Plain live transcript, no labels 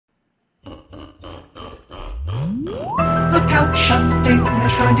out something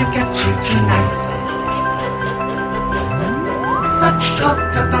that's going to get you tonight. Let's talk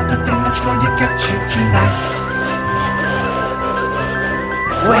about the thing that's going to get you tonight.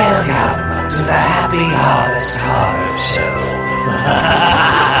 Welcome to the Happy Harvest Horror Show.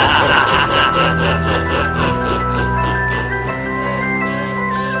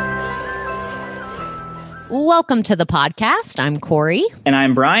 Welcome to the podcast. I'm Corey. And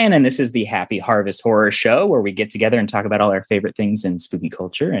I'm Brian, and this is the Happy Harvest Horror Show, where we get together and talk about all our favorite things in spooky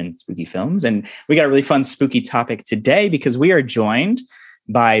culture and spooky films. And we got a really fun spooky topic today because we are joined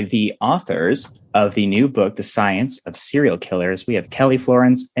by the authors of the new book, The Science of Serial Killers. We have Kelly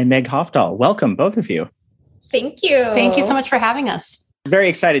Florence and Meg Hofdahl. Welcome, both of you. Thank you. Thank you so much for having us. Very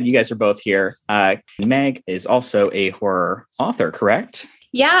excited you guys are both here. Meg is also a horror author, correct?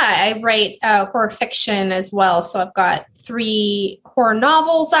 Yeah, I write horror fiction as well. So I've got 3 horror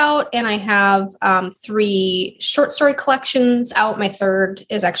novels out, and I have 3 short story collections out. My 3rd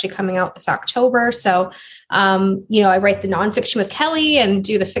is actually coming out this October. So, I write the nonfiction with Kelly and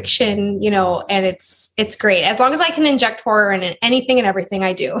do the fiction, and it's great. As long as I can inject horror in anything and everything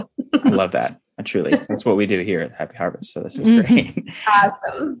I do. I love that. Truly. That's what we do here at Happy Harvest. So this is great.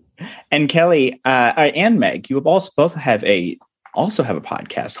 Awesome. And Kelly and Meg, you both have a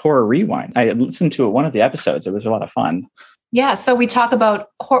podcast, Horror Rewind. I listened to one of the episodes. It was a lot of fun. Yeah. So we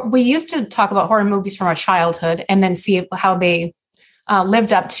used to talk about horror movies from our childhood and then see how they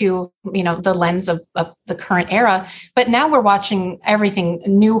lived up to, the lens of the current era. But now we're watching everything,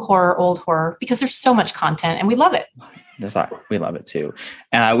 new horror, old horror, because there's so much content and we love it. We love it too.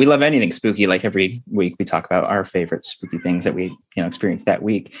 We love anything spooky. Like every week we talk about our favorite spooky things that we experienced that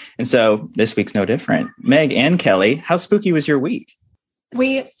week. And so this week's no different. Meg and Kelly, how spooky was your week?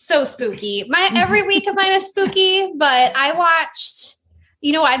 So spooky. Every week of mine is spooky, but I watched,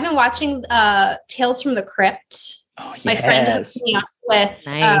 I've been watching Tales from the Crypt. Oh, yes. My friend hooked me up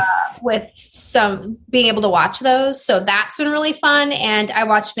with some being able to watch those. So that's been really fun. And I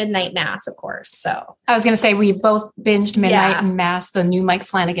watched Midnight Mass, of course. So I was going to say, we both binged Midnight Mass, the new Mike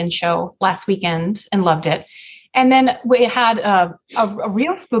Flanagan show last weekend, and loved it. And then we had a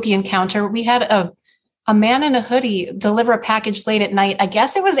real spooky encounter. We had a man in a hoodie deliver a package late at night. I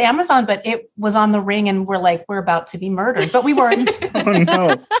guess it was Amazon, but it was on the Ring, and we're about to be murdered, but we weren't. Oh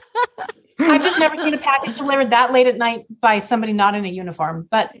no. I've just never seen a package delivered that late at night by somebody not in a uniform,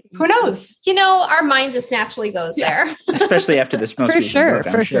 but who knows? Our mind just naturally goes there. Especially after this most For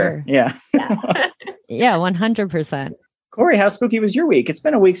sure. Yeah. Yeah, 100%. Corey, how spooky was your week? It's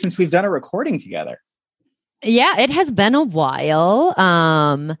been a week since we've done a recording together. Yeah, it has been a while.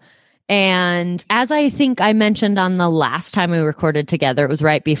 And as I think I mentioned on the last time we recorded together, it was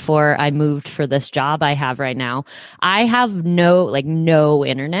right before I moved for this job I have right now. I have no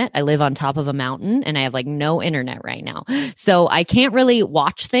internet. I live on top of a mountain and I have no internet right now. So I can't really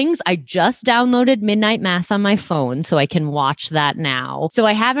watch things. I just downloaded Midnight Mass on my phone so I can watch that now. So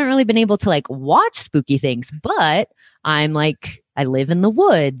I haven't really been able to watch spooky things, but I'm I live in the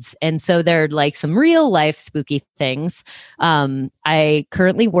woods. And so there are some real life spooky things. I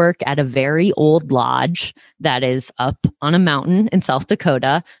currently work at a very old lodge that is up on a mountain in South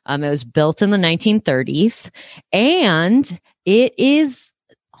Dakota. It was built in the 1930s and it is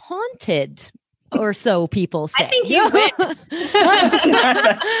haunted. Or so people say. I think you win.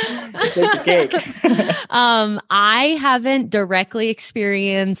 Take the cake. I haven't directly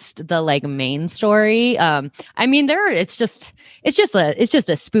experienced the main story. It's just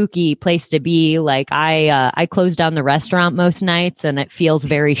a spooky place to be. I close down the restaurant most nights, and it feels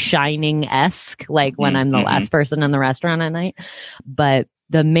very Shining-esque, when I'm the last person in the restaurant at night. But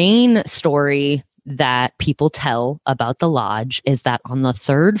the main story that people tell about the lodge is that on the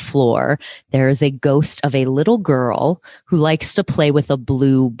 3rd floor, there is a ghost of a little girl who likes to play with a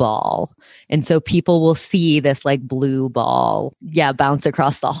blue ball. And so people will see this blue ball, bounce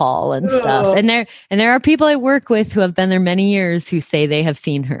across the hall and stuff. And there are people I work with who have been there many years who say they have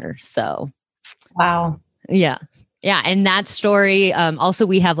seen her. So, wow. Yeah. Yeah. And that story, also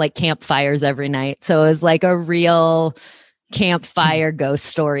we have campfires every night. So it's a real campfire ghost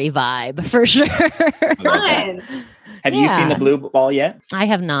story vibe for sure. Fun. Have you seen the blue ball yet? I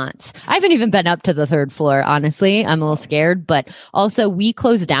have not. I haven't even been up to the 3rd floor, honestly. I'm a little scared, but also we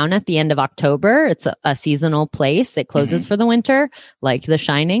close down at the end of October. It's a seasonal place. It closes for the winter, like The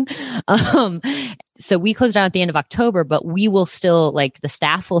Shining. So we close down at the end of October, but we will still, the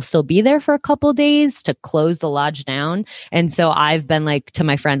staff will still be there for a couple of days to close the lodge down. And so I've been to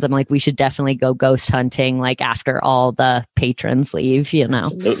my friends, I'm we should definitely go ghost hunting, after all the patrons leave,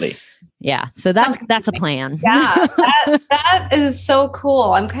 Absolutely. Yeah. So that's a plan. Yeah. That is so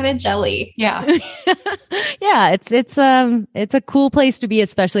cool. I'm kind of jelly. Yeah. Yeah. It's a cool place to be,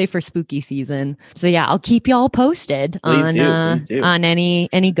 especially for spooky season. So yeah, I'll keep y'all posted Please do. on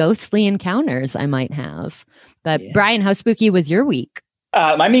any ghostly encounters I might have. But Yeah. Brian, how spooky was your week?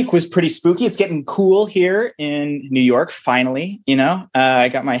 My week was pretty spooky. It's getting cool here in New York. Finally, I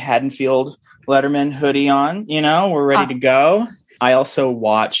got my Haddonfield Letterman hoodie on. We're ready to go. I also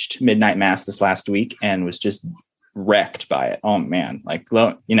watched Midnight Mass this last week and was just wrecked by it. Oh man.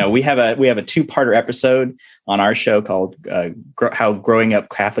 We have a 2-parter episode on our show called How Growing Up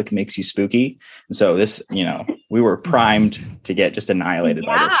Catholic Makes You Spooky. And so this, we were primed to get just annihilated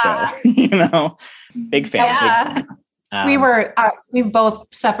by this show, big fan. Yeah. Big fan. We both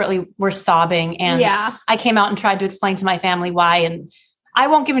separately were sobbing, and I came out and tried to explain to my family why. And I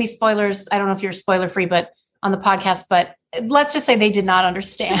won't give any spoilers. I don't know if you're spoiler free, but on the podcast, but let's just say they did not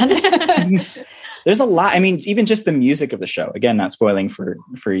understand. There's a lot. I mean, even just the music of the show, again, not spoiling for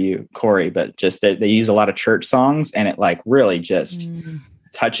you, Corey, but just that they use a lot of church songs, and it really just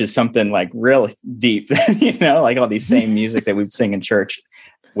touches something really deep, like all these same music that we'd sing in church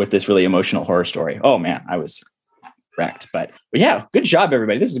with this really emotional horror story. Oh man, I was wrecked, but yeah, good job,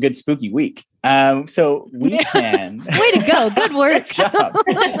 everybody. This is a good spooky week. So we can way to go. Good work. Good job.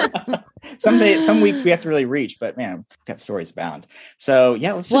 Some weeks we have to really reach, but man, we've got stories abound. So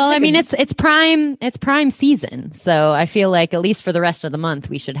yeah, let's just it's prime season. So I feel like at least for the rest of the month,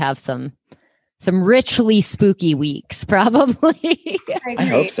 we should have some richly spooky weeks, probably. I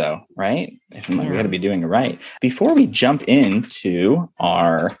hope so, right? If not, we got to be doing it right. Before we jump into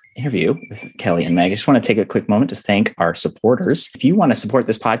our interview with Kelly and Meg, I just want to take a quick moment to thank our supporters. If you want to support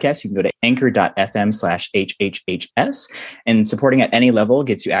this podcast, you can go to anchor.fm/HHHS, and supporting at any level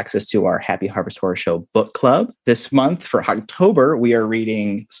gets you access to our Happy Harvest Horror Show book club. This month for October, we are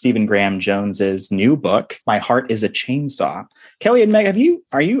reading Stephen Graham Jones's new book, My Heart is a Chainsaw. Kelly and Meg,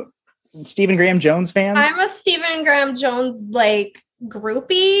 are you Stephen Graham Jones fans? I'm a Stephen Graham Jones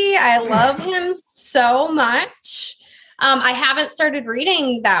groupie. I love him so much. I haven't started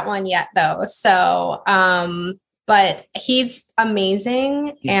reading that one yet though. So, but he's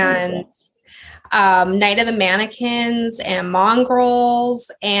amazing. Night of the Mannequins and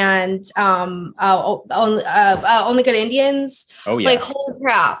Mongrels and Only Good Indians. Oh yeah. Holy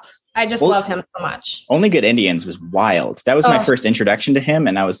crap. I just love him so much. Only Good Indians was wild. That was my first introduction to him.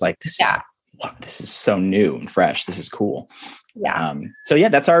 And I was like, this is so new and fresh. This is cool. Yeah. So yeah,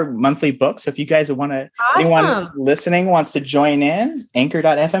 that's our monthly book. So if you guys anyone listening wants to join in,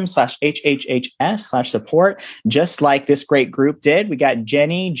 anchor.fm/HHHS/support, just like this great group did. We got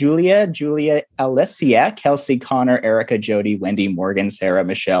Jenny, Julia, Alicia, Kelsey, Connor, Erica, Jody, Wendy, Morgan, Sarah,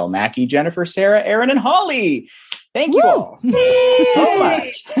 Michelle, Mackie, Jennifer, Sarah, Aaron, and Holly. Thank you all so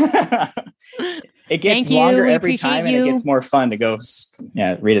much. It gets longer every time, and it gets more fun to go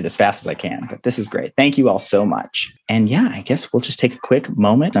read it as fast as I can. But this is great. Thank you all so much. And yeah, I guess we'll just take a quick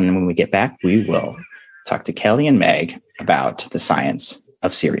moment. And when we get back, we will talk to Kelly and Meg about the science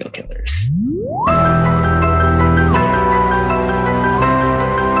of serial killers.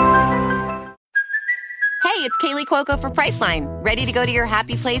 Hey, it's Kaylee Cuoco for Priceline. Ready to go to your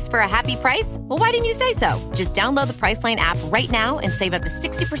happy place for a happy price? Well, why didn't you say so? Just download the Priceline app right now and save up to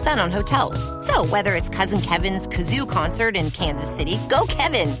 60% on hotels. So whether it's Cousin Kevin's Kazoo Concert in Kansas City, go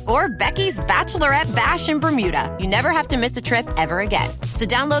Kevin, or Becky's Bachelorette Bash in Bermuda, you never have to miss a trip ever again. So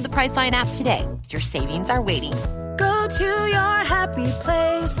download the Priceline app today. Your savings are waiting. Go to your happy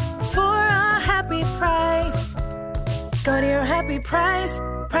place for a happy price. Go to your happy price,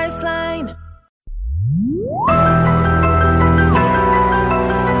 Priceline.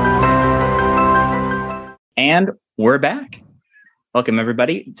 And we're back. Welcome,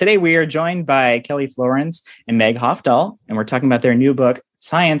 everybody. Today we are joined by Kelly Florence and Meg Hofdahl, and we're talking about their new book,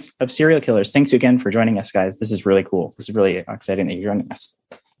 Science of Serial Killers. Thanks again for joining us, guys. This is really cool. This is really exciting that you're joining us.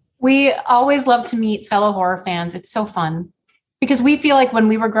 We always love to meet fellow horror fans. It's so fun because we feel like when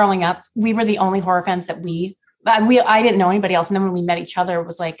we were growing up, we were the only horror fans that I didn't know anybody else. And then when we met each other, it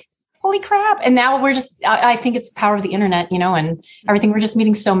was like, holy crap. And now we're I think it's the power of the internet, and everything. We're just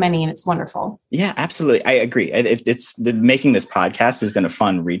meeting so many, and it's wonderful. Yeah, absolutely. I agree. Making this podcast has been a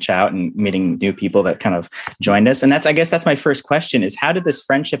fun reach out and meeting new people that kind of joined us. And I guess that's my first question is, how did this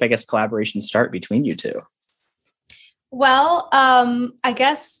friendship, collaboration start between you two? Well, I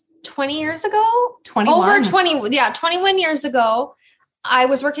guess 20 years ago, 21 years ago, I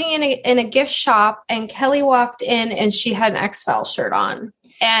was working in a gift shop, and Kelly walked in and she had an X-Files shirt on.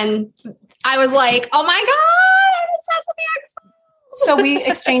 And I was like, oh my God, I'm obsessed with the X-Files. So we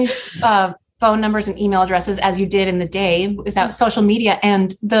exchanged phone numbers and email addresses as you did in the day without social media.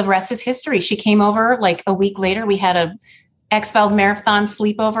 And the rest is history. She came over like a week later. We had a X-Files marathon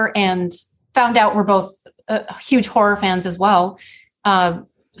sleepover and found out we're both huge horror fans as well.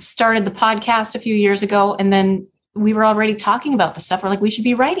 Started the podcast a few years ago, and then we were already talking about the stuff. We're like, we should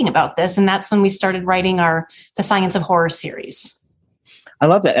be writing about this. And that's when we started writing the Science of Horror series. I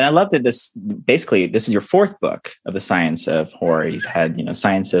love that. And I love that this is your fourth book of the Science of Horror. You've had,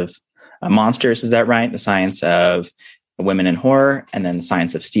 Science of Monsters, is that right? The Science of Women in Horror, and then the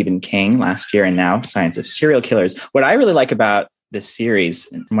Science of Stephen King last year, and now Science of Serial Killers. What I really like about this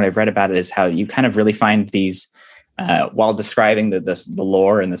series, and what I've read about it, is how you kind of really find these, while describing the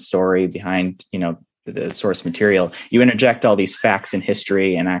lore and the story behind, the source material, you interject all these facts in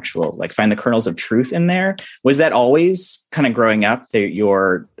history and actual, find the kernels of truth in there. Was that always kind of growing up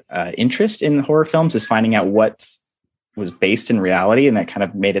your interest in horror films, is finding out what was based in reality and that kind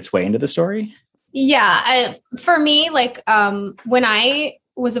of made its way into the story? Yeah. For me, when I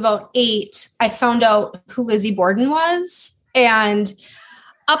was about 8, I found out who Lizzie Borden was. And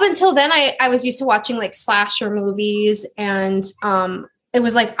up until then, I was used to watching slasher movies, and it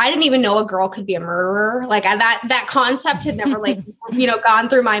was I didn't even know a girl could be a murderer. That concept had never gone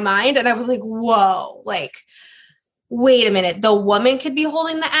through my mind. And I was like, whoa, wait a minute, the woman could be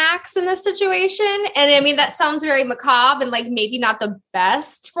holding the axe in this situation. And I mean, that sounds very macabre and maybe not the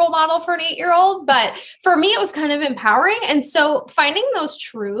best role model for an 8-year-old, but for me, it was kind of empowering. And so finding those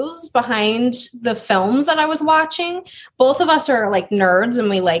truths behind the films that I was watching, both of us are nerds, and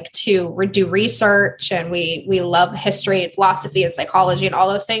we like to do research, and we love history and philosophy and psychology and all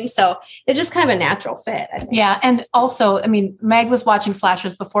those things. So it's just kind of a natural fit, I think. Yeah. And also, I mean, Meg was watching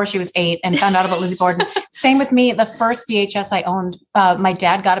slashers before she was 8 and found out about Lizzie Borden. Same with me. The first VHS I owned, my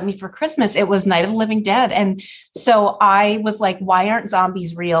dad got it me for Christmas. It was Night of the Living Dead. And so I was like, why aren't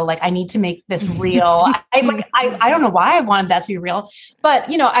zombies real? I need to make this real. I don't know why I wanted that to be real, but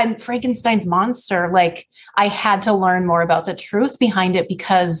and Frankenstein's monster, I had to learn more about the truth behind it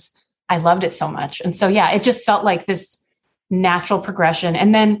because I loved it so much. And so, yeah, it just felt like this natural progression.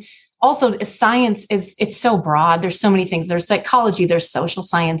 And then also science it's so broad. There's so many things. There's psychology, there's social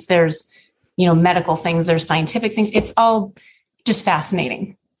science, there's medical things, there's scientific things. It's all just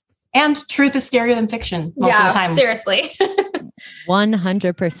fascinating. And truth is scarier than fiction most of the time. Seriously.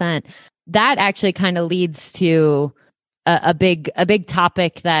 100%. That actually kind of leads to a big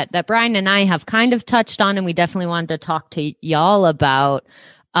topic that Brian and I have kind of touched on, and we definitely wanted to talk to y'all about.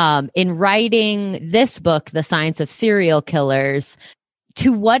 In writing this book, The Science of Serial Killers,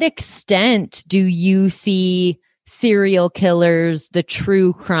 to what extent do you see serial killers, the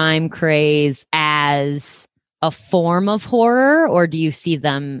true crime craze, as a form of horror, or do you see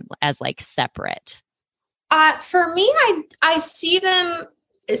them as separate? For me, I see them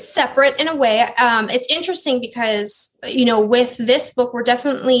separate in a way. It's interesting because, with this book, we're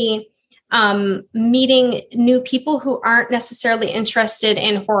definitely meeting new people who aren't necessarily interested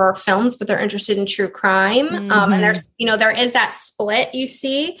in horror films, but they're interested in true crime. Mm-hmm. And there's, there is that split you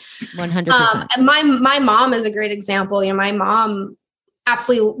see. 100%. And my mom is a great example. My mom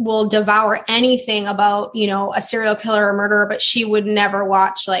absolutely will devour anything about, a serial killer or murderer, but she would never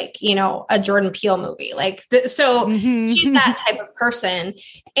watch a Jordan Peele movie. So she's that type of person.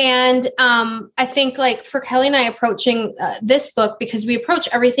 And I think for Kelly and I approaching this book, because we approach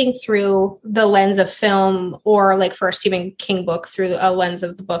everything through the lens of film, or for a Stephen King book through a lens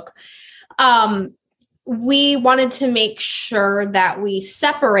of the book. We wanted to make sure that we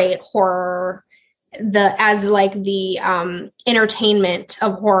separate horror as the entertainment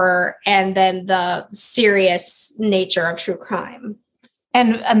of horror, and then the serious nature of true crime.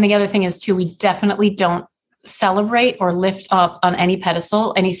 And the other thing is too, we definitely don't celebrate or lift up on any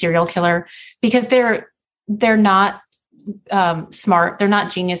pedestal any serial killer, because they're not smart, they're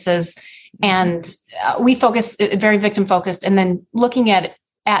not geniuses, and we focus very victim focused, and then looking at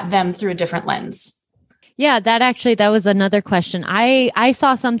them through a different lens. Yeah, that was another question. I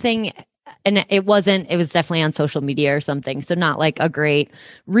saw something. And it was definitely on social media or something. So not a great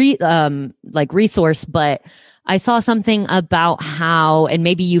resource, but I saw something about how, and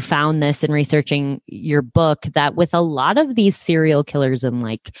maybe you found this in researching your book, that with a lot of these serial killers in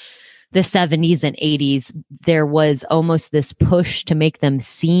the 70s and 80s, there was almost this push to make them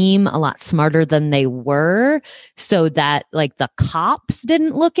seem a lot smarter than they were, so that the cops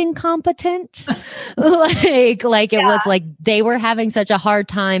didn't look incompetent. It was they were having such a hard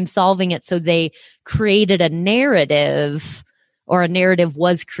time solving it. So they created a narrative, or a narrative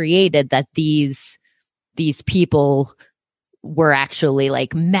was created, that these people were actually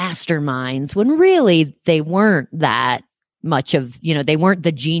masterminds, when really they weren't that much of, they weren't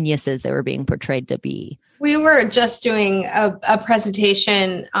the geniuses they were being portrayed to be. We were just doing a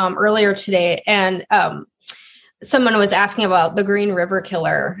presentation earlier today, and someone was asking about the Green River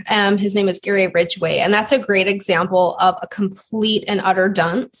Killer. His name is Gary Ridgway, and that's a great example of a complete and utter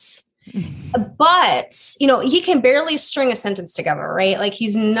dunce. But, he can barely string a sentence together, right? Like,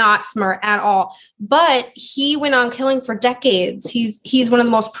 he's not smart at all, but he went on killing for decades. He's one of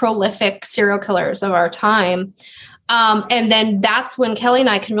the most prolific serial killers of our time. And then that's when Kelly and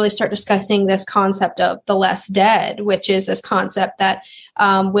I can really start discussing this concept of the less dead, which is this concept that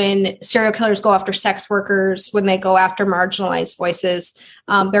when serial killers go after sex workers, when they go after marginalized voices,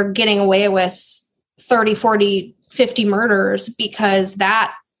 they're getting away with 30, 40, 50 murders because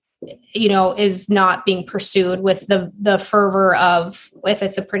that, is not being pursued with the fervor of if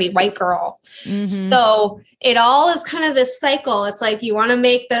it's a pretty white girl. Mm-hmm. So it all is kind of this cycle. It's like you want to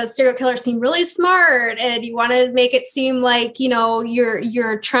make the serial killer seem really smart, and you want to make it seem like,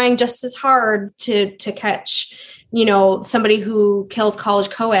 you're trying just as hard to catch, somebody who kills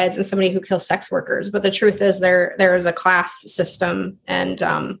college co-eds and somebody who kills sex workers. But the truth is there is a class system. And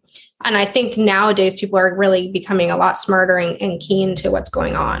I think nowadays people are really becoming a lot smarter and keen to what's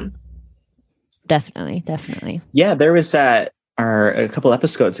going on. Definitely. Yeah, there was a couple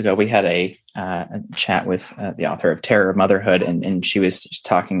episodes ago, we had a chat with the author of Terror of Motherhood, and she was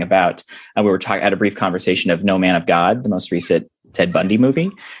talking about, we had a brief conversation of No Man of God, the most recent Ted Bundy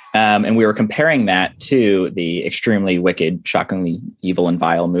movie. And we were comparing that to the extremely wicked, shockingly evil and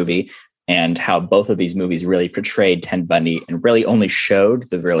vile movie, and how both of these movies really portrayed Ted Bundy and really only showed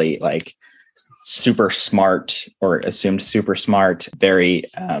the really super smart or assumed super smart, very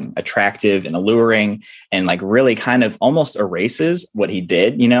attractive and alluring, and really kind of almost erases what he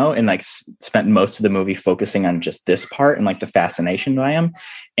did, and spent most of the movie focusing on just this part and the fascination by him.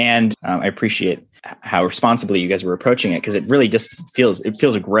 And I appreciate how responsibly you guys were approaching it, because it really just feels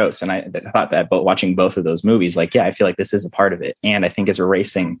gross. And I thought that, but watching both of those movies, I feel like this is a part of it. And I think it's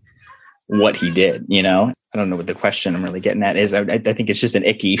erasing what he did, I don't know what the question I'm really getting at is. I think it's just an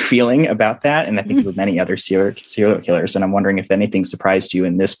icky feeling about that. And I think with many other serial killers. And I'm wondering if anything surprised you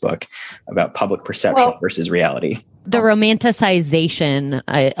in this book about public perception versus reality. The romanticization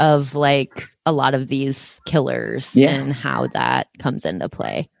of a lot of these killers and how that comes into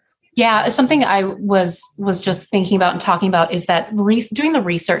play. Yeah, something I was just thinking about and talking about is that doing the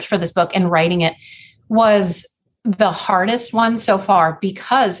research for this book and writing it was the hardest one so far,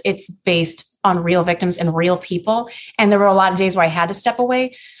 because it's based on real victims and real people. And there were a lot of days where I had to step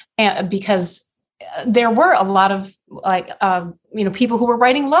away because there were a lot of people who were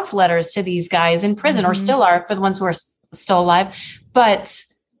writing love letters to these guys in prison, or still are, for the ones who are still alive. But,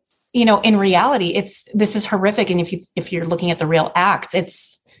 in reality, this is horrific. And if you're looking at the real act,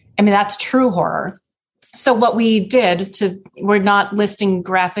 that's true horror. So what we did we're not listing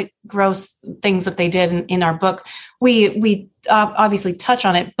graphic, gross things that they did in our book. We obviously touch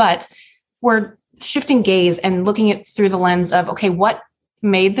on it, but we're shifting gaze and looking at through the lens of, okay, what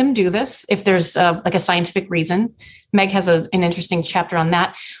made them do this? If there's a scientific reason, Meg has an interesting chapter on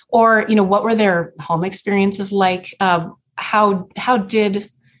that. Or, what were their home experiences like? How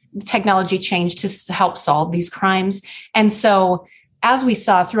did technology change to help solve these crimes? And so as we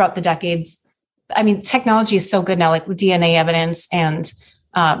saw throughout the decades, technology is so good now, with DNA evidence and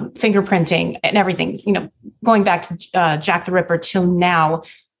fingerprinting and everything, going back to Jack the Ripper till now,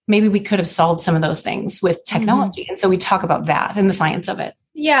 maybe we could have solved some of those things with technology. And so we talk about that and the science of it.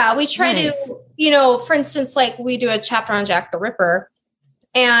 Yeah, we try to, for instance, we do a chapter on Jack the Ripper.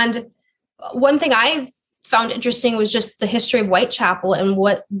 And one thing I found interesting was just the history of Whitechapel and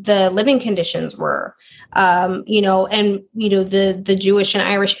what the living conditions were, and the Jewish and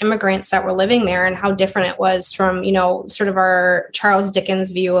Irish immigrants that were living there, and how different it was from, sort of our Charles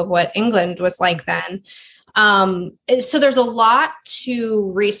Dickens view of what England was like then. So there's a lot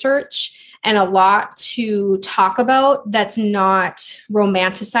to research and a lot to talk about that's not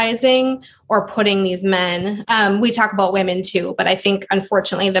romanticizing or putting these men. We talk about women too, but I think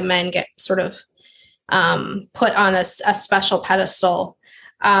unfortunately the men get sort of put on a special pedestal.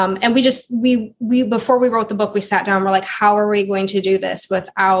 And we before we wrote the book, we sat down, we're like, how are we going to do this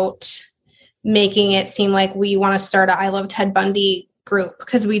without making it seem like we want to start a I Love Ted Bundy group?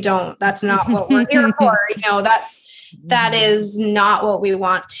 Because we don't. That's not what we're here for. That is not what we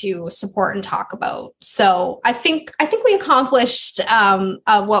want to support and talk about. So I think we accomplished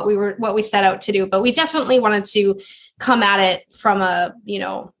what we set out to do, but we definitely wanted to come at it from a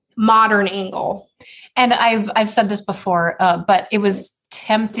modern angle. And I've said this before, but it was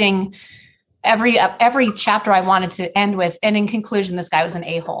tempting every chapter I wanted to end with, and in conclusion, this guy was an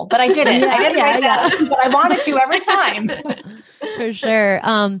a-hole. But I didn't. I didn't write that, but I wanted to every time. For sure.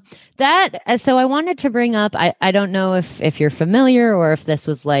 So I wanted to bring up, I don't know if you're familiar or if this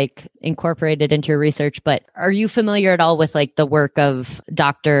was like incorporated into your research, but are you familiar at all with like the work of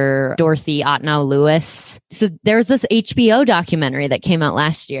Dr. Dorothy Otnow-Lewis? So there's this HBO documentary that came out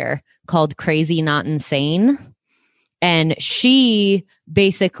last year called Crazy Not Insane. And she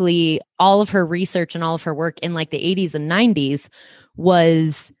basically, all of her research and all of her work in like the 80s and 90s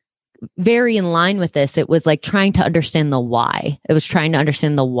was very in line with this. It was like trying to understand the why. It was trying to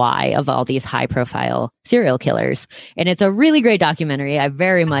understand the why of all these high profile serial killers. And it's a really great documentary. I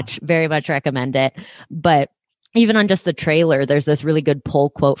very much recommend it. But even on just the trailer, there's this really good poll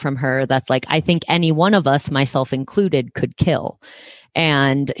quote from her that's like, I think any one of us, myself included, could kill.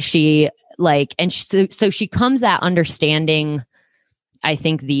 And she so she comes at understanding, I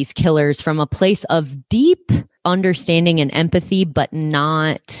think, these killers from a place of deep understanding and empathy, but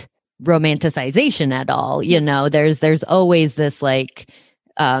not romanticization at all. You know, there's always this like,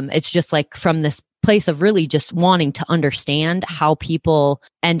 it's just like from this place of really just wanting to understand how people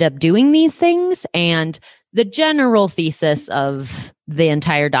end up doing these things. And the general thesis of the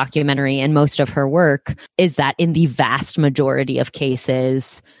entire documentary and most of her work is that in the vast majority of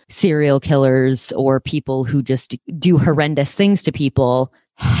cases, serial killers or people who just do horrendous things to people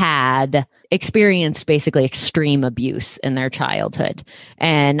had experienced basically extreme abuse in their childhood.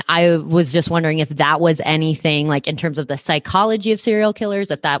 And I was just wondering if that was anything like in terms of the psychology of serial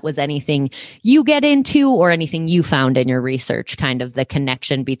killers, if that was anything you get into or anything you found in your research, kind of the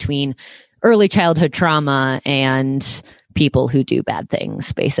connection between early childhood trauma and people who do bad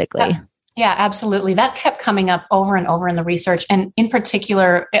things, basically. Yeah, absolutely. That kept coming up over and over in the research. And in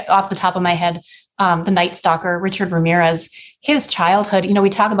particular, off the top of my head, the Night Stalker, Richard Ramirez, his childhood, we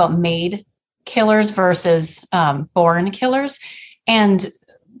talk about made killers versus born killers. And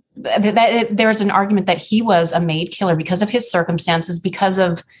there's an argument that he was a made killer because of his circumstances, because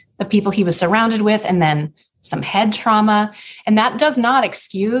of the people he was surrounded with, and then some head trauma. And that does not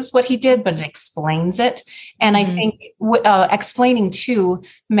excuse what he did, but it explains it. And I think explaining too,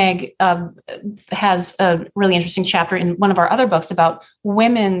 Meg has a really interesting chapter in one of our other books about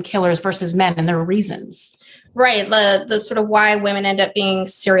women killers versus men and their reasons. Right. The sort of why women end up being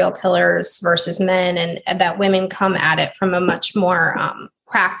serial killers versus men, and that women come at it from a much more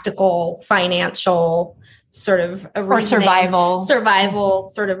practical, financial sort of or survival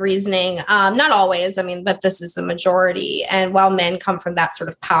sort of reasoning. Not always, but this is the majority. And while men come from that sort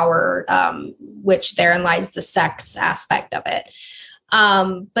of power, which therein lies the sex aspect of it.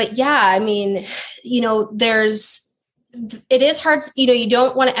 But yeah, it is hard, you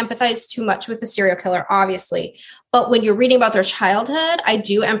don't want to empathize too much with the serial killer, obviously. But when you're reading about their childhood, I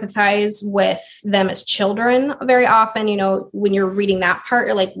do empathize with them as children very often. When you're reading that part,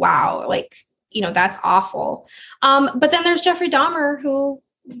 you're like, wow, like, that's awful. But then there's Jeffrey Dahmer, who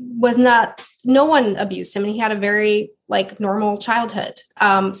was no one abused him, and he had a very normal childhood.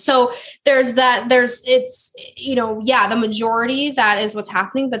 So the majority, that is what's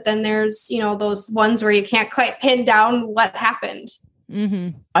happening. But then there's, those ones where you can't quite pin down what happened.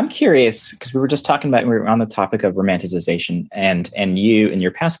 Mm-hmm. I'm curious because we were just talking about, we were on the topic of romanticization, and you in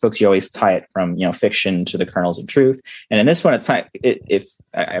your past books, you always tie it from, fiction to the kernels of truth. And in this one, it's not,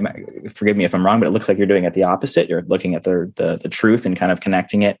 forgive me if I'm wrong, but it looks like you're doing it the opposite. You're looking at the truth and kind of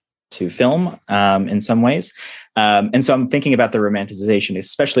connecting it to film in some ways. And so I'm thinking about the romanticization,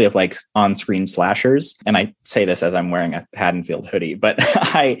 especially of on-screen slashers. And I say this as I'm wearing a Haddonfield hoodie, but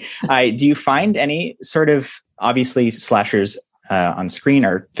do you find any sort of, obviously slashers on screen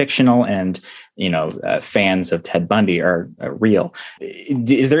are fictional, and fans of Ted Bundy are real.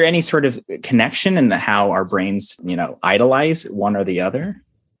 Is there any sort of connection in how our brains idolize one or the other?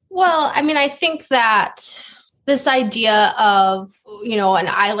 Well, I think that this idea of and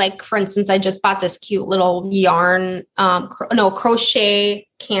I for instance, I just bought this cute little yarn crochet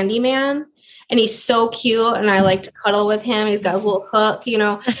Candyman. And he's so cute, and I like to cuddle with him. He's got his little hook,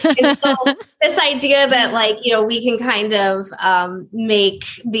 And so this idea that we can kind of make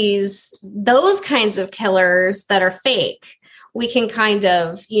those kinds of killers that are fake, we can kind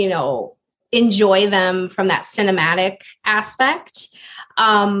of, enjoy them from that cinematic aspect.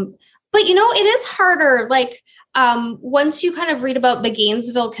 But, it is harder. Once you kind of read about the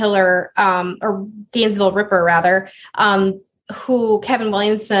Gainesville killer, or Gainesville Ripper rather, who Kevin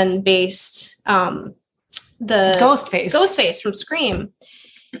Williamson based the Ghostface from Scream.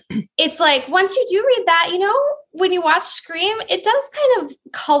 It's once you do read that, when you watch Scream, it does kind of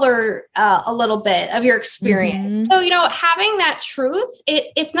color a little bit of your experience. So, having that truth,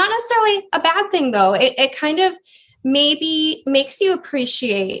 it's not necessarily a bad thing, though. It kind of maybe makes you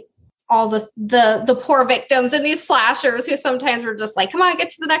appreciate all the poor victims in these slashers who sometimes were just like, come on, get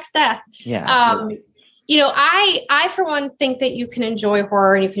to the next death. Yeah. I for one think that you can enjoy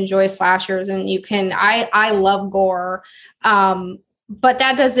horror and you can enjoy slashers and I love gore. But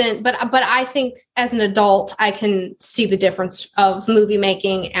that doesn't, but I think as an adult, I can see the difference of movie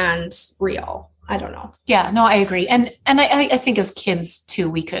making and real. I don't know. Yeah, no, I agree. And I think as kids too,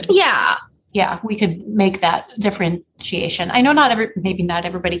 we could. Yeah, we could make that differentiation. I know maybe not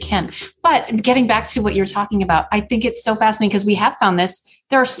everybody can, but getting back to what you're talking about, I think it's so fascinating because we have found this.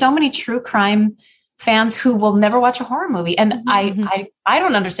 There are so many true crime fans who will never watch a horror movie. And I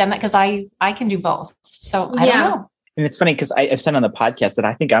don't understand that because I can do both. So I don't know. And it's funny because I've said on the podcast that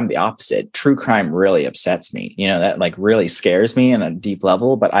I think I'm the opposite. True crime really upsets me. That like really scares me on a deep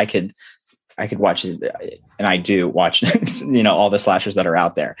level, but I could watch it, and I do watch, all the slashers that are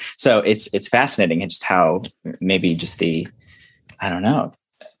out there. So it's fascinating. And just how maybe just I don't know.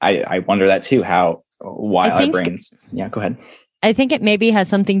 I wonder that too, why our brains. Yeah, go ahead. I think it maybe has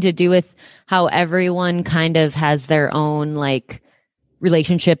something to do with how everyone kind of has their own like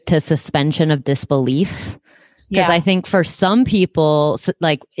relationship to suspension of disbelief. Because I think for some people,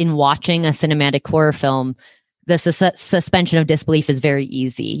 like in watching a cinematic horror film, the suspension of disbelief is very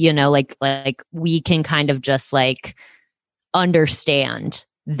easy. Like we can kind of just like understand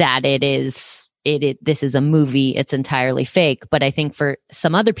that this is a movie, it's entirely fake. But I think for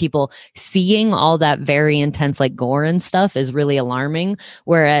some other people, seeing all that very intense like gore and stuff is really alarming.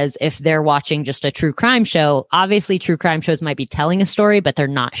 Whereas if they're watching just a true crime show, obviously true crime shows might be telling a story, but they're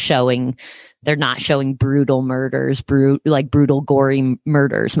not showing brutal murders, brutal, gory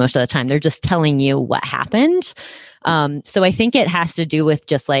murders most of the time. They're just telling you what happened. So I think it has to do with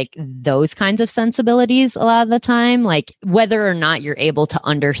just like those kinds of sensibilities a lot of the time, like whether or not you're able to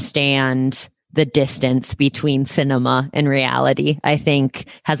understand the distance between cinema and reality, I think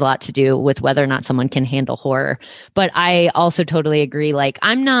has a lot to do with whether or not someone can handle horror. But I also totally agree. Like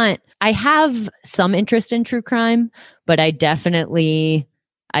I have some interest in true crime, but I definitely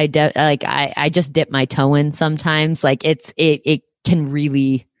I just dip my toe in sometimes. Like it can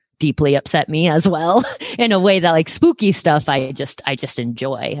really deeply upset me as well in a way that like spooky stuff I just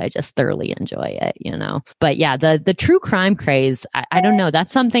enjoy. I just thoroughly enjoy it, But yeah, the true crime craze, I don't know.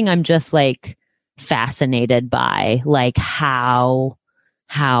 That's something I'm just like fascinated by, like how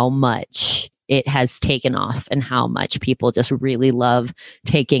much it has taken off and how much people just really love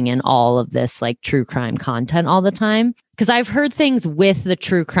taking in all of this like true crime content all the time. Because I've heard things with the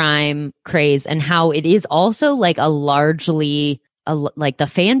true crime craze and how it is also like like the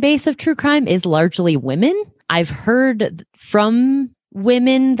fan base of true crime is largely women. I've heard from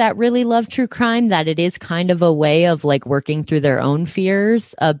women that really love true crime that it is kind of a way of like working through their own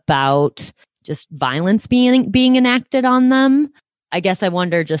fears about just violence being enacted on them. I guess I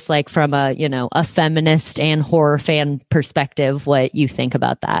wonder just like from a feminist and horror fan perspective, what you think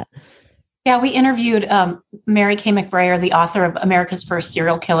about that. Yeah, we interviewed Mary Kay McBrayer, the author of America's First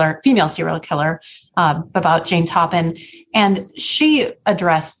Female Serial Killer, about Jane Toppan, and she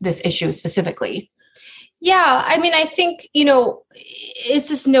addressed this issue specifically. Yeah, I mean, I think, it's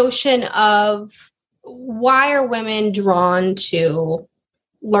this notion of why are women drawn to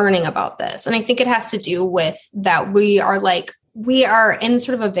learning about this? And I think it has to do with that we are in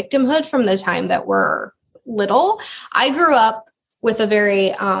sort of a victimhood from the time that we're little. I grew up with a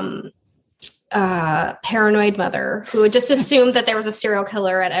very paranoid mother who just assumed that there was a serial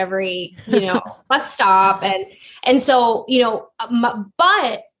killer at every, bus stop. And so,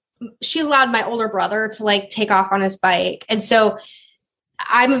 but she allowed my older brother to like take off on his bike. And so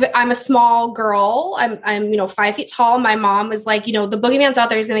I'm a small girl. I'm 5 feet tall. My mom was like, the boogeyman's out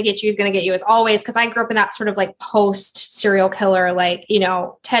there. He's going to get you. He's going to get you as always. Cause I grew up in that sort of like post serial killer, like,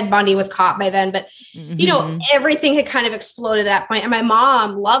 Ted Bundy was caught by then, but everything had kind of exploded at that point. And my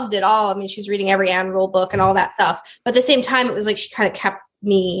mom loved it all. I mean, she was reading every Anne Rule book and all that stuff. But at the same time, it was like, she kind of kept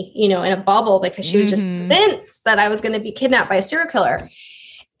me, in a bubble because she was just convinced that I was going to be kidnapped by a serial killer.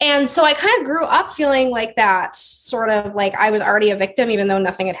 And so I kind of grew up feeling like that, sort of like I was already a victim, even though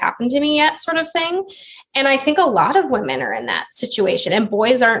nothing had happened to me yet, sort of thing. And I think a lot of women are in that situation, and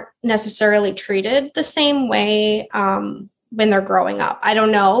boys aren't necessarily treated the same way when they're growing up. I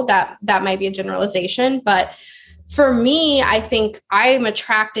don't know, that might be a generalization, but for me, I think I'm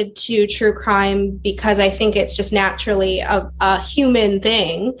attracted to true crime because I think it's just naturally a human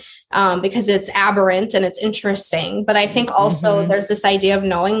thing, because it's aberrant and it's interesting. But I think also there's this idea of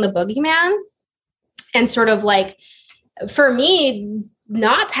knowing the boogeyman. And sort of like, for me,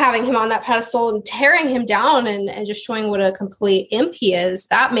 not having him on that pedestal and tearing him down and just showing what a complete imp he is,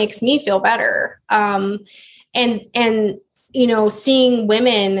 that makes me feel better. And, you know, seeing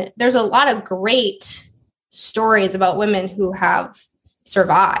women, there's a lot of great stories about women who have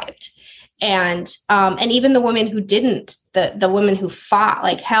survived. And even the women who didn't, the women who fought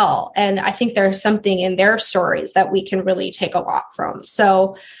like hell. And I think there's something in their stories that we can really take a lot from.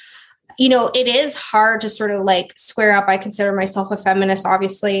 So, you know, it is hard to sort of like square up. I consider myself a feminist,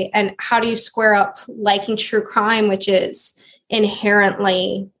 obviously. And how do you square up liking true crime, which is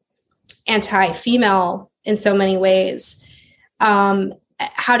inherently anti-female in so many ways?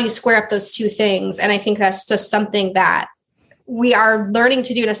 How do you square up those two things? And I think that's just something that we are learning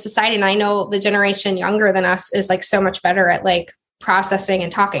to do in a society. And I know the generation younger than us is like so much better at like processing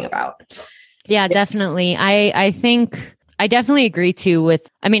and talking about. Yeah, definitely. I think I definitely agree too with,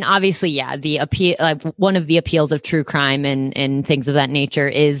 I mean, obviously, yeah, the appeal, like one of the appeals of true crime and things of that nature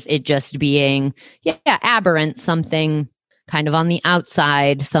is it just being, aberrant, something kind of on the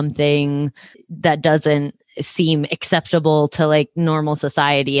outside, something that doesn't seem acceptable to like normal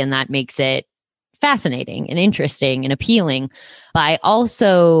society. And that makes it fascinating and interesting and appealing. But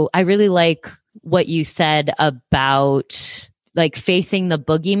I really like what you said about like facing the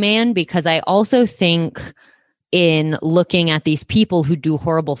boogeyman, because I also think in looking at these people who do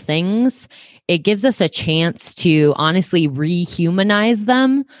horrible things, it gives us a chance to honestly rehumanize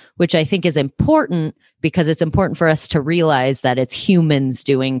them, which I think is important, because it's important for us to realize that it's humans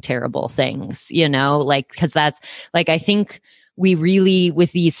doing terrible things, you know, like, because that's like, I think we really,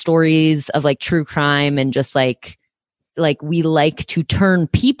 with these stories of like true crime and just like we like to turn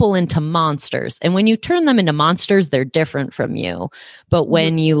people into monsters. And when you turn them into monsters, they're different from you. But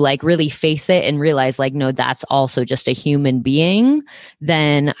when you like really face it and realize like, no, that's also just a human being,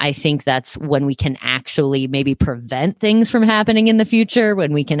 then I think that's when we can actually maybe prevent things from happening in the future,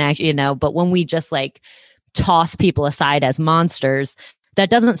 when we can actually, you know, but when we just like toss people aside as monsters,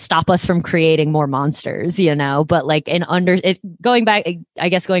 that doesn't stop us from creating more monsters, you know, but like going back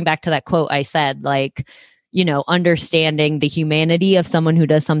to that quote I said, like, you know, understanding the humanity of someone who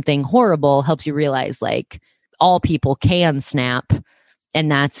does something horrible helps you realize like all people can snap.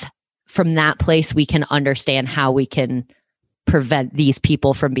 And that's from that place we can understand how we can prevent these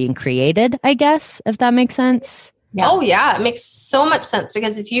people from being created, I guess, if that makes sense. Yeah. Oh yeah. It makes so much sense,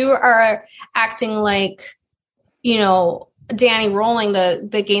 because if you are acting like, you know, Danny Rolling,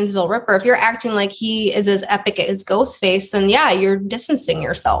 the Gainesville Ripper, if you're acting like he is as epic as Ghostface, then yeah, you're distancing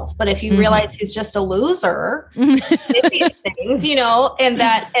yourself. But if you realize he's just a loser in these things, you know, and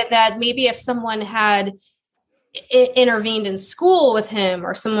that maybe if someone had intervened in school with him,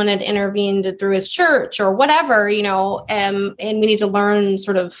 or someone had intervened through his church or whatever, you know, and we need to learn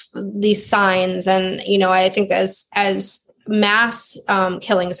sort of these signs. And, you know, I think as mass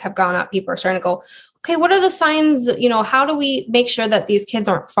killings have gone up, people are starting to go, okay, what are the signs, you know, how do we make sure that these kids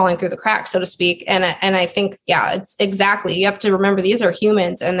aren't falling through the cracks, so to speak? And I think, yeah, it's exactly, you have to remember these are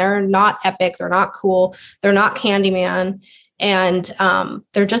humans, and they're not epic. They're not cool. They're not Candyman. And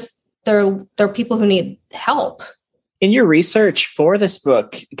they're people who need help. In your research for this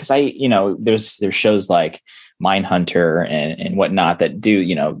book, because there's shows like Mindhunter and whatnot that do,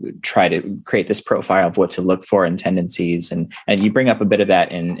 you know, try to create this profile of what to look for and tendencies. And you bring up a bit of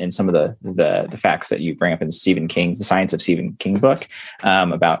that in some of the facts that you bring up in the Science of Stephen King book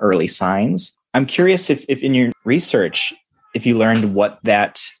about early signs. I'm curious if in your research, if you learned what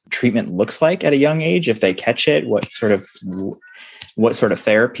that treatment looks like at a young age, if they catch it, what sort of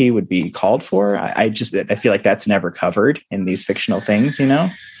therapy would be called for. I feel like that's never covered in these fictional things, you know?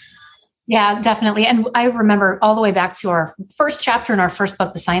 Yeah, definitely. And I remember all the way back to our first chapter in our first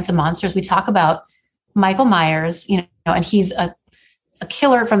book, The Science of Monsters, we talk about Michael Myers, you know, and he's a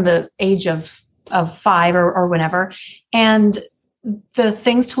killer from the age of 5 or whenever. And the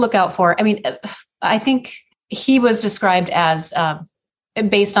things to look out for. I mean, I think he was described as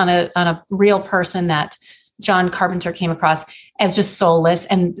based on a real person that John Carpenter came across as just soulless.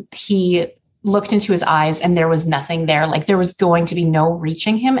 And he looked into his eyes and there was nothing there. Like there was going to be no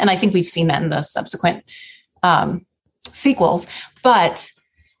reaching him. And I think we've seen that in the subsequent sequels. But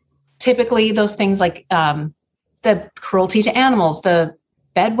typically those things like the cruelty to animals, the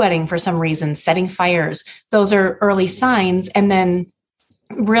bedwetting for some reason, setting fires, those are early signs. And then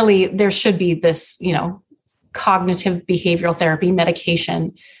really there should be this, you know, cognitive behavioral therapy,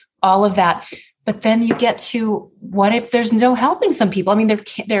 medication, all of that. But then you get to what if there's no helping some people? I mean,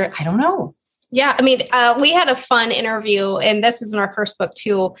 they're I don't know. Yeah, I mean, we had a fun interview, and this was in our first book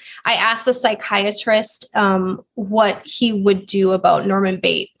too. I asked a psychiatrist what he would do about Norman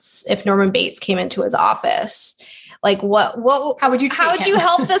Bates if Norman Bates came into his office. Like, how would you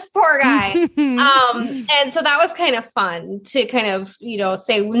help this poor guy? And so that was kind of fun to kind of,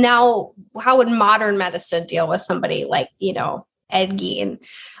 say, now, how would modern medicine deal with somebody like, Ed Gein?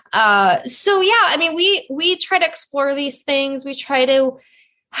 So yeah, I mean, we try to explore these things. We try to,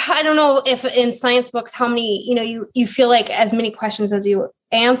 I don't know if in science books, how many, you feel like as many questions as you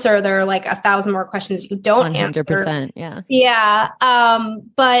answer, there are like 1,000 more questions you don't 100%, answer. Yeah. Yeah.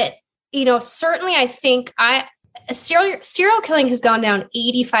 But, certainly I think serial killing has gone down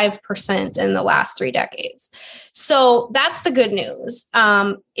 85% in the last 3 decades. So that's the good news.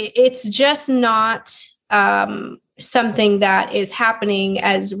 It's just not something that is happening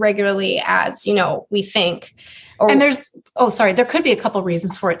as regularly as, we think. And there could be a couple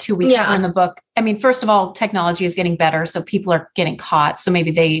reasons for it too. We cover in the book. I mean, first of all, technology is getting better, so people are getting caught. So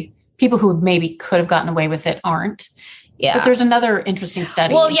maybe people who maybe could have gotten away with it aren't. Yeah. But there's another interesting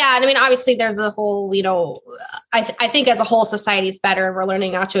study. Well, yeah. And I mean, obviously there's a whole, I think as a whole society is better and we're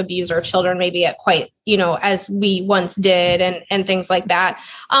learning not to abuse our children, maybe at quite, as we once did and things like that.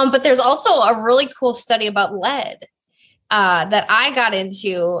 But there's also a really cool study about lead that I got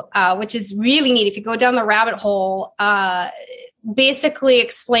into, which is really neat. If you go down the rabbit hole, basically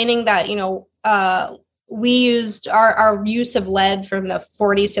explaining that, we used our use of lead from the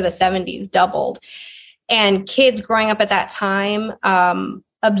 40s to the 70s doubled. And kids growing up at that time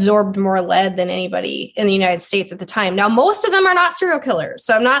absorbed more lead than anybody in the United States at the time. Now, most of them are not serial killers.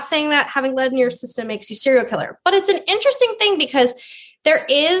 So I'm not saying that having lead in your system makes you serial killer, but it's an interesting thing because there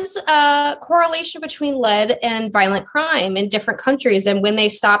is a correlation between lead and violent crime in different countries and when they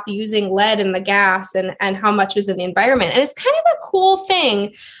stop using lead in the gas and how much is in the environment. And it's kind of a cool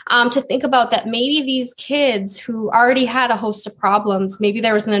thing to think about that maybe these kids who already had a host of problems, maybe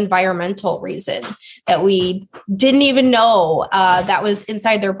there was an environmental reason that we didn't even know that was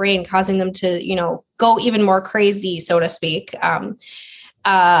inside their brain causing them to, go even more crazy, so to speak.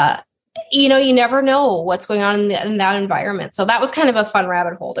 You never know what's going on in that environment. So that was kind of a fun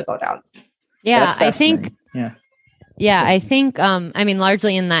rabbit hole to go down. Yeah, I think. Yeah, I think. I mean,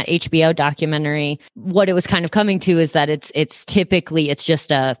 largely in that HBO documentary, what it was kind of coming to is that it's typically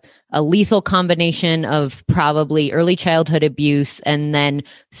just a lethal combination of probably early childhood abuse and then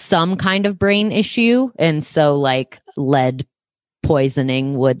some kind of brain issue, and so like lead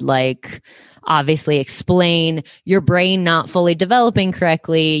poisoning would obviously explain your brain not fully developing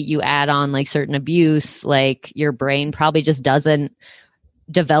correctly. You add on certain abuse, your brain probably just doesn't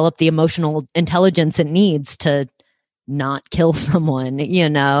develop the emotional intelligence it needs to not kill someone,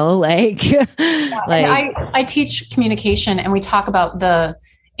 I teach communication and we talk about the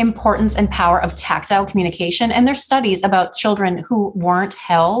importance and power of tactile communication. And there's studies about children who weren't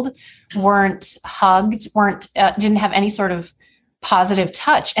held, weren't hugged, didn't have any sort of positive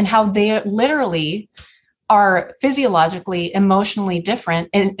touch and how they literally are physiologically, emotionally different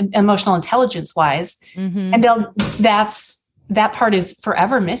and emotional intelligence wise. Mm-hmm. And that part is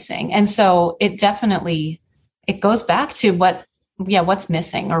forever missing. And so it goes back to what's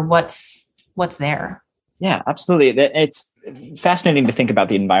missing or what's there. Yeah, absolutely. It's fascinating to think about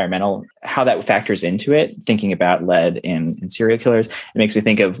the environmental, how that factors into it, thinking about lead in serial killers. It makes me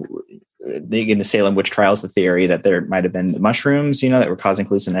think of in the Salem witch trials, the theory that there might have been mushrooms, that were causing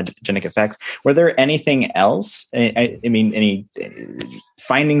hallucinogenic effects. Were there anything else? I mean, any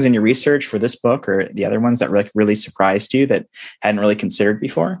findings in your research for this book or the other ones that really surprised you that hadn't really considered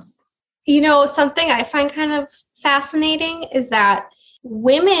before? Something I find kind of fascinating is that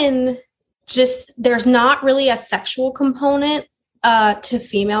women there's not really a sexual component to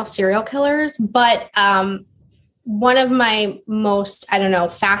female serial killers, but one of my most,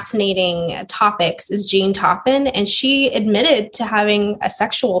 fascinating topics is Jane Toppan, and she admitted to having a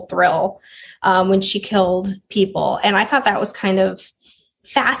sexual thrill when she killed people. And I thought that was kind of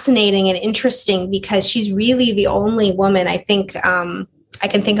fascinating and interesting because she's really the only woman, I think, I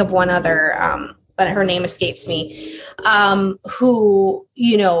can think of one other, but her name escapes me, who,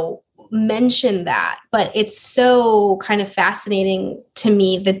 mentioned that. But it's so kind of fascinating to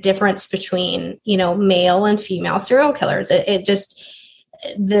me, the difference between, male and female serial killers. It just,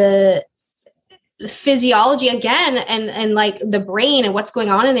 the physiology again, and the brain and what's going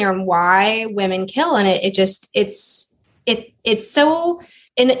on in there and why women kill. And it's so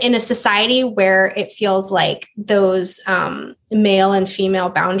in a society where it feels like those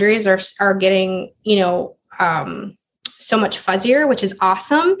so much fuzzier, which is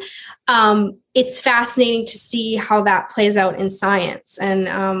awesome. It's fascinating to see how that plays out in science. And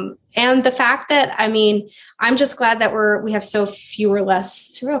the fact that, I mean, I'm just glad that we have so few or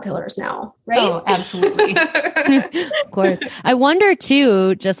less serial killers now, right? Oh, absolutely. Of course. I wonder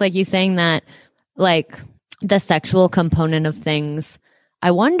too, just like you saying that, like the sexual component of things, I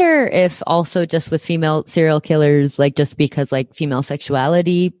wonder if also just with female serial killers, like just because like female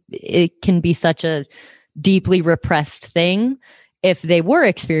sexuality, it can be such a deeply repressed thing, if they were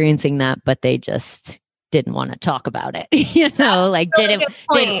experiencing that, but they just didn't want to talk about it, you know, like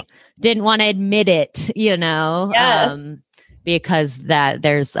didn't want to admit it, you know, because that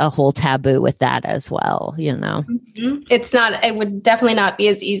there's a whole taboo with that as well, you know. It would definitely not be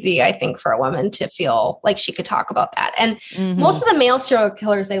as easy, I think, for a woman to feel like she could talk about that. And most of the male serial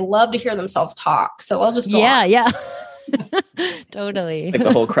killers, they love to hear themselves talk. So they'll just go on. Yeah. Totally. Like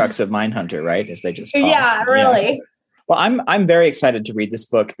the whole crux of Mindhunter, right? Is they just talk. Yeah, really. Yeah. Well, I'm very excited to read this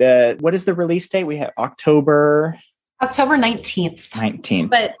book. What is the release date? We have October 19th.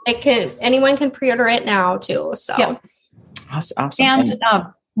 But anyone can pre-order it now too. So yep. Awesome. And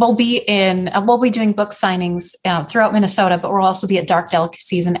we'll be doing book signings throughout Minnesota, but we'll also be at Dark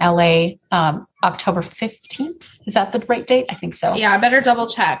Delicacies in LA October 15th. Is that the right date? I think so. Yeah, I better double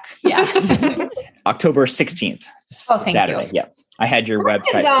check. Yeah. October 16th. Oh, thank Saturday. you. Yeah. I had your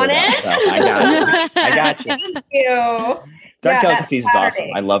website on pulled up, it. so I got you. Thank you. Dark Delicacies is awesome.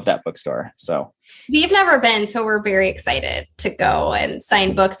 I love that bookstore. So we've never been, so we're very excited to go and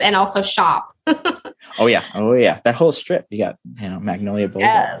sign books and also shop. Oh yeah. That whole strip. You got, Magnolia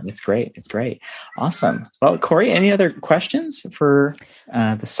Boulevard. Yes. It's great. Awesome. Well, Corey, any other questions for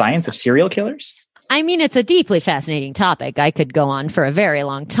the science of serial killers? I mean, it's a deeply fascinating topic. I could go on for a very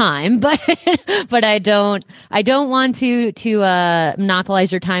long time, but I don't want to monopolize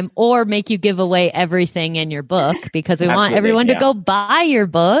your time or make you give away everything in your book, because we want everyone to go buy your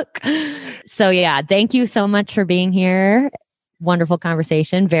book. So yeah, thank you so much for being here. Wonderful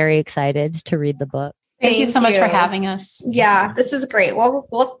conversation. Very excited to read the book. Thank you so much for having us. Yeah, this is great.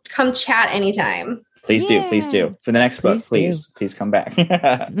 We'll come chat anytime. Please do. For the next book, please come back. And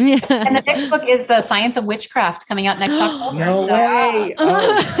the next book is The Science of Witchcraft, coming out next October. No way.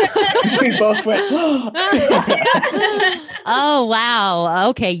 Oh. We both went. Oh, wow.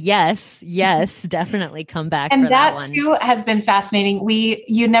 Okay. Yes, definitely come back. And for that one. too has been fascinating.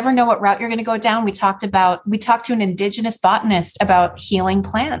 You never know what route you're going to go down. We talked to an indigenous botanist about healing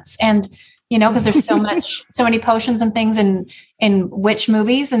plants, and because there's so many potions and things in witch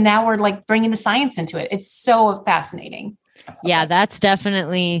movies. And now we're like bringing the science into it. It's so fascinating. Yeah, that's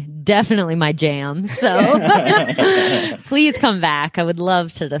definitely my jam. So please come back. I would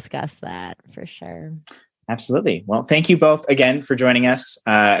love to discuss that for sure. Absolutely. Well, thank you both again for joining us.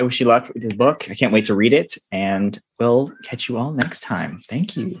 I wish you luck with the book. I can't wait to read it, and we'll catch you all next time.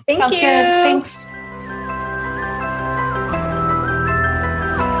 Thank you. Thank you. Thanks.